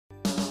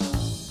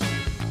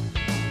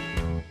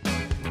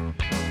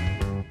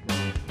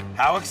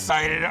How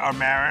excited are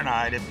Mara and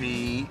I to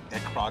be at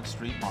Krog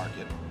Street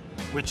Market,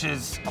 which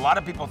is, a lot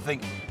of people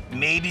think,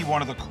 maybe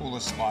one of the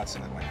coolest spots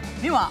in Atlanta.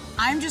 Meanwhile,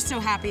 I'm just so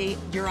happy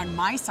you're on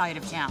my side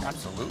of town.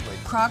 Absolutely.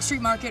 Krog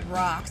Street Market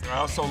rocks. I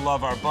also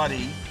love our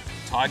buddy,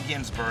 Todd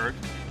Ginsberg.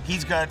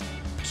 He's got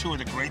two of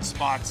the great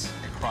spots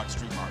at Krog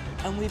Street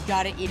Market. And we've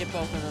got to eat at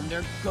both of them.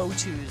 They're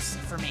go-tos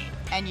for me.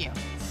 And you.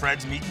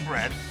 Fred's Meat and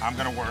Bread. I'm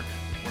gonna work.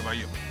 What about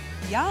you?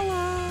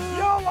 Yalla!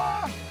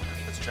 Yalla!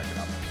 Let's check it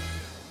out.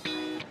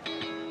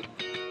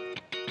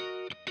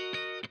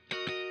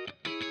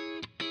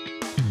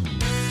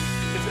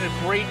 It's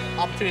a great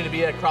opportunity to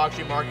be at Krog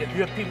Street Market.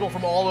 You have people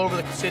from all over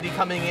the city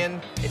coming in.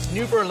 It's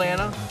new for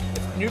Atlanta,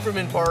 it's new for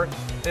Mint Park,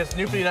 and it's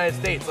new for the United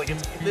States. Like,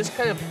 this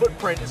kind of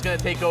footprint is gonna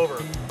take over.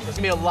 There's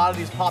gonna be a lot of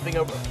these popping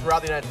over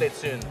throughout the United States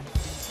soon.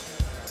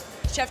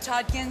 Chef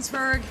Todd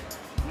Ginsberg.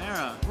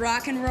 Mara.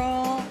 Rock and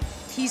roll,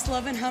 peace,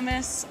 love, and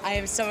hummus. I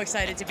am so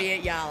excited to be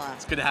at Yalla.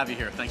 It's good to have you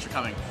here. Thanks for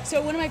coming.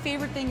 So one of my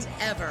favorite things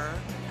ever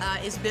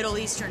is Middle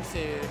Eastern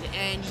food,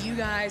 and you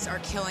guys are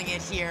killing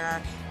it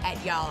here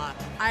at Yalla.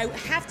 I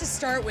have to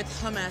start with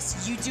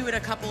hummus. You do it a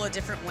couple of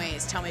different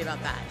ways. Tell me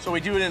about that. So we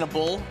do it in a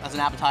bowl as an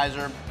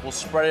appetizer. We'll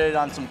spread it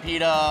on some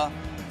pita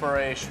for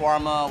a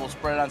shwarma. We'll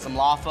spread it on some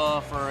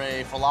laffa for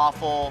a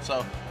falafel.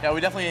 So yeah,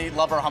 we definitely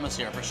love our hummus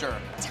here for sure.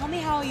 Tell me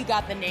how you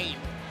got the name.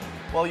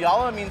 Well,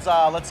 Yalla means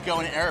let's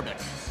go in Arabic.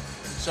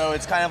 So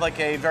it's kind of like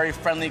a very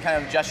friendly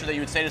kind of gesture that you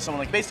would say to someone.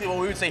 Like basically what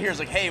we would say here is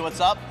like, hey, what's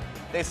up?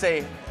 They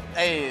say,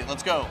 hey,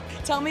 let's go.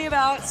 Tell me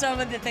about some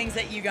of the things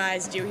that you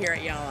guys do here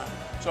at Yalla.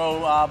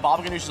 So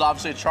baba ganoush is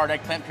obviously a charred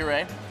eggplant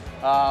puree.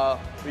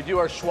 We do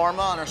our shawarma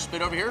on our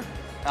spit over here.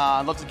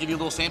 I'd love to give you a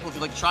little sample if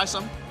you'd like to try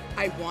some.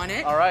 I want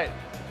it. All right.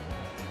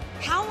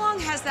 How long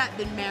has that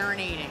been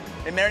marinating?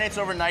 It marinates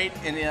overnight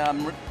in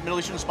Middle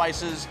Eastern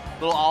spices,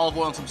 a little olive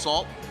oil and some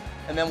salt.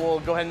 And then we'll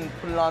go ahead and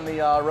put it on the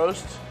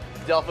roast.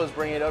 Adelpha's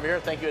bringing it over here.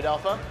 Thank you,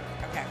 Adelpha.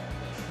 Okay.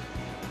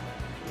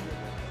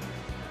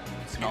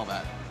 Smell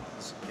that.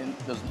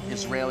 Those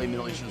Israeli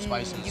Middle Eastern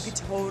spices. You could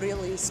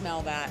totally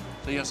smell that.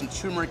 So you have some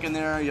turmeric in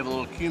there, you have a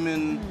little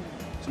cumin,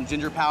 some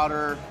ginger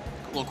powder,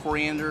 a little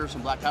coriander,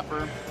 some black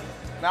pepper.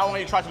 Now I want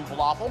you to try some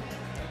falafel.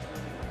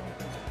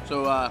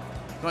 So go ahead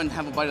and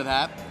have a bite of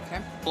that.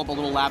 Okay. Pull up a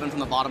little lavin from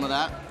the bottom of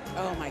that.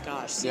 Oh my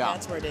gosh, see, Yeah.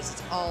 that's where it is.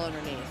 It's all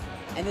underneath.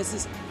 And this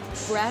is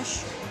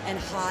fresh and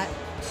hot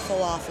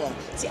falafel.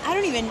 See,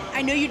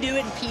 I know you do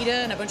it in pita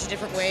and a bunch of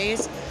different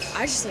ways.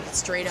 I just like it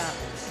straight up.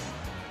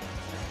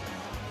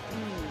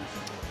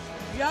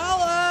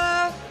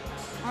 Yalla!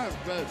 That was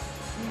good.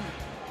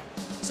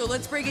 So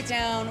let's break it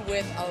down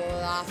with a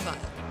laffa.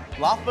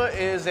 Laffa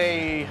is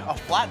a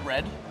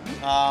flatbread.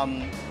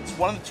 It's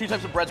one of the two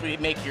types of breads we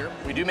make here.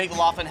 We do make the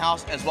laffa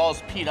in-house as well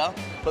as pita,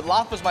 but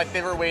laffa is my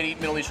favorite way to eat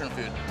Middle Eastern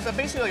food. It's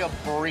basically like a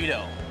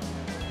burrito,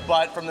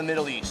 but from the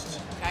Middle East.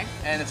 Okay.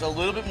 And it's a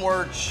little bit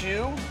more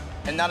chew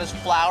and not as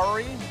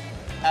floury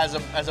as a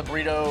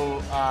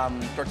burrito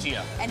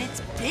tortilla. And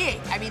it's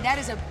big. I mean, that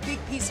is a big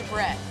piece of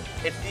bread.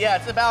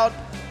 It's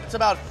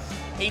about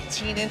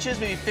 18 inches,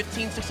 maybe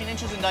 15, 16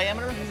 inches in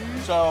diameter.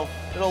 So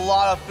there's a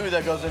lot of food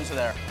that goes into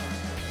there.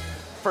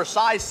 For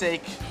size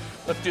sake,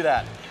 let's do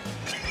that.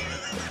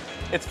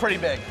 It's pretty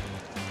big.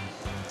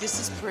 This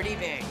is pretty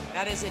big.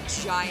 That is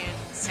a giant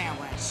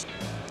sandwich.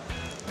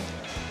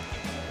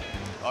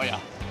 Oh yeah.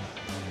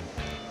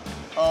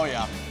 Oh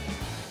yeah.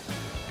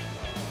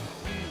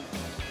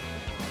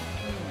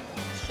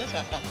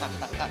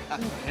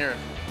 Here,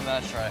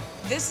 let's try.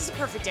 This is a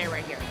perfect day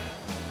right here.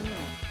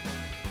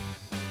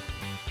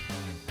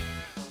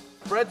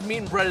 Fred's Meat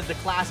and Bread is the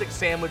classic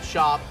sandwich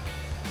shop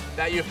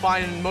that you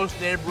find in most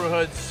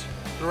neighborhoods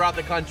throughout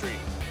the country.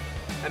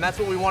 And that's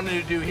what we wanted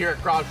to do here at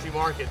Krog Street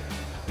Market.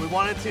 We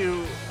wanted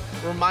to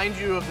remind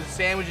you of the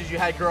sandwiches you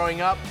had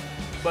growing up,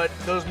 but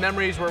those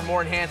memories were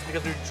more enhanced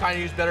because we were trying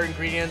to use better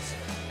ingredients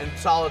and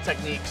solid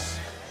techniques.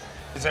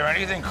 Is there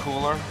anything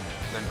cooler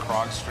than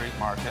Krog Street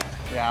Market?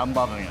 Yeah, I'm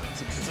loving it.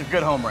 It's a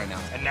good home right now.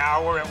 And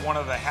now we're at one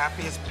of the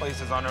happiest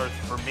places on earth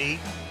for me,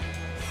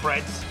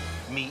 Fred's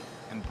Meat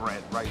and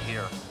Bread, right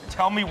here.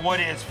 Tell me what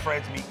is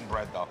Fred's Meat and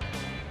Bread, though.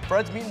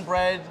 Fred's Meat and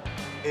Bread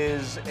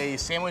is a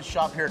sandwich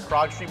shop here at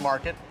Krog Street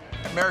Market.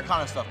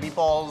 Americana stuff,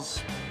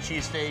 meatballs,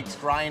 cheesesteaks,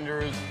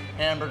 grinders,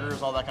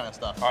 hamburgers, all that kind of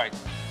stuff. All right,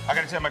 I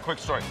gotta tell you my quick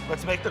story.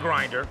 Let's make the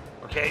grinder,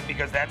 okay?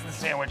 Because that's the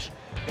sandwich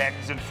that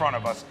is in front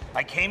of us.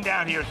 I came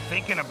down here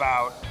thinking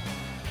about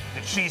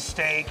the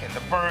cheesesteak and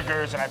the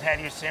burgers, and I've had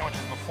your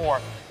sandwiches before,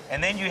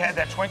 and then you had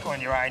that twinkle in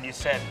your eye and you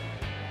said,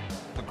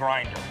 the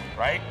grinder,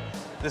 right?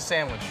 The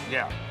sandwich.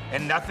 Yeah,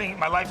 and nothing,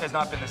 my life has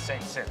not been the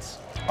same since.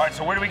 All right,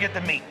 so where do we get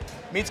the meat?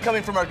 Meat's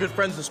coming from our good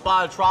friends, the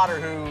Spotted Trotter,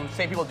 who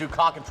same people do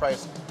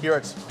cockatrice here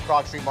at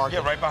Krog Street Market.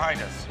 Yeah, right behind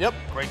us. Yep.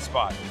 Great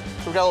spot.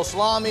 So we've got a little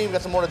salami, we've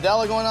got some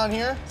mortadella going on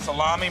here.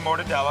 Salami,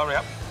 mortadella,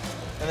 yep.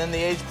 And then the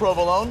aged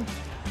provolone.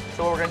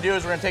 So what we're gonna do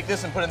is we're gonna take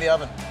this and put it in the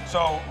oven.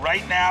 So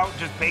right now,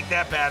 just bake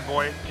that bad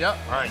boy. Yep.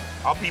 All right,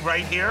 I'll be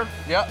right here.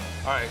 Yep.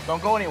 All right.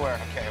 Don't go anywhere.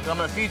 Okay. I'm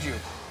gonna feed you.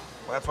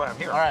 Well, that's why I'm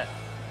here. All right.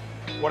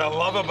 What I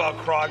love about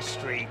Krog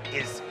Street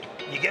is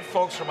You get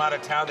folks from out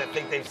of town that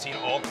think they've seen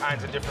all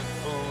kinds of different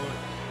food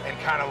and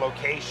kind of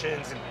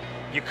locations. And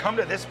you come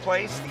to this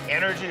place, the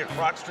energy of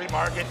Krog Street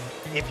Market,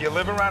 if you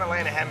live around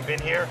Atlanta and haven't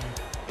been here,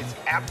 it's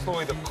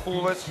absolutely the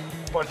coolest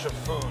bunch of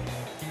food,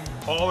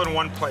 all in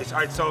one place. All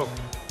right, so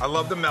I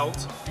love the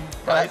melt,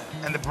 right?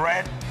 And the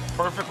bread,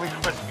 perfectly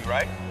crispy,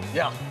 right?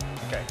 Yeah.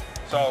 Okay,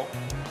 so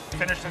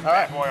finish this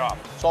bad boy off.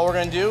 So all we're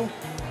gonna do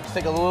is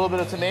take a little bit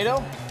of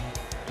tomato.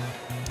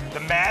 The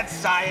mad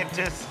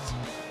scientist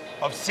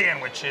of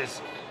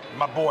sandwiches,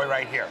 my boy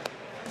right here.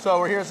 So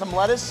we're here, some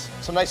lettuce,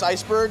 some nice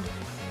iceberg.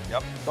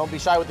 Yep. Don't be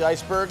shy with the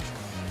iceberg.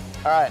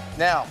 All right,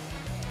 now,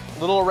 a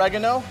little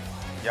oregano.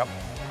 Yep.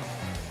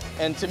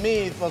 And to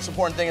me, the most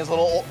important thing is a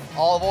little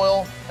olive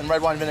oil and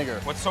red wine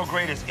vinegar. What's so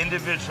great is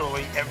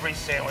individually, every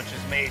sandwich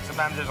is made.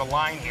 Sometimes there's a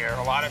line here,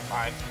 a lot of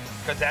times,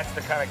 because that's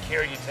the kind of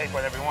care you take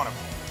with every one of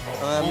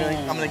them.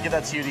 And I'm gonna give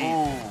that to you to eat.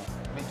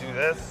 Let me do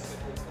this.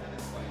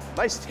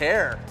 Nice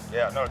tear.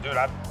 Yeah, no, dude,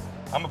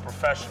 I'm a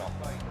professional.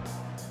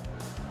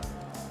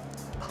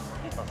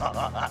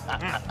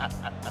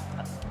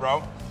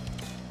 Bro.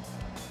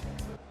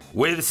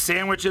 With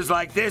sandwiches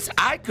like this,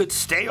 I could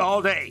stay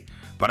all day.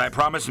 But I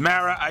promised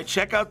Mara I'd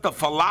check out the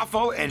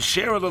falafel and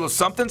share a little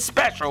something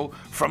special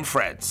from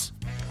Fred's.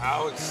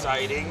 How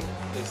exciting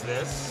is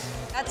this?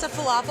 That's a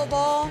falafel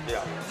bowl.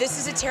 Yeah. This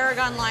is a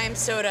tarragon lime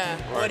soda.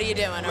 Right. What are you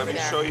doing over there? Let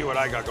me show you what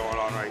I got going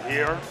on right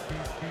here.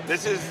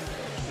 This is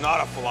not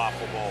a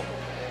falafel bowl.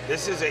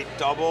 This is a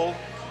double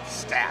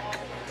stack.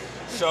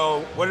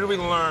 So what did we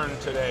learn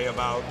today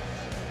about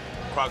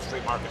Krog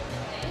Street Market?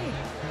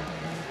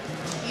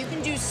 You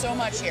can do so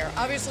much here.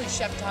 Obviously,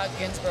 Chef Todd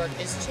Ginsberg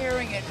is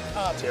tearing it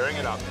up. Tearing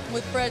it up.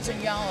 With breads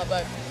and Yalla,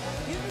 but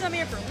you can come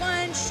here for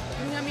lunch.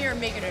 You can come here and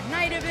make it a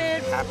night of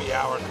it. Happy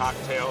hour,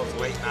 cocktails,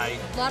 late night.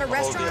 A lot of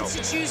restaurants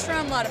to choose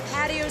from, a lot of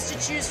patios to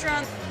choose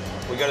from.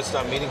 We gotta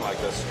stop meeting like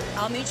this.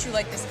 I'll meet you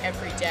like this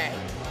every day.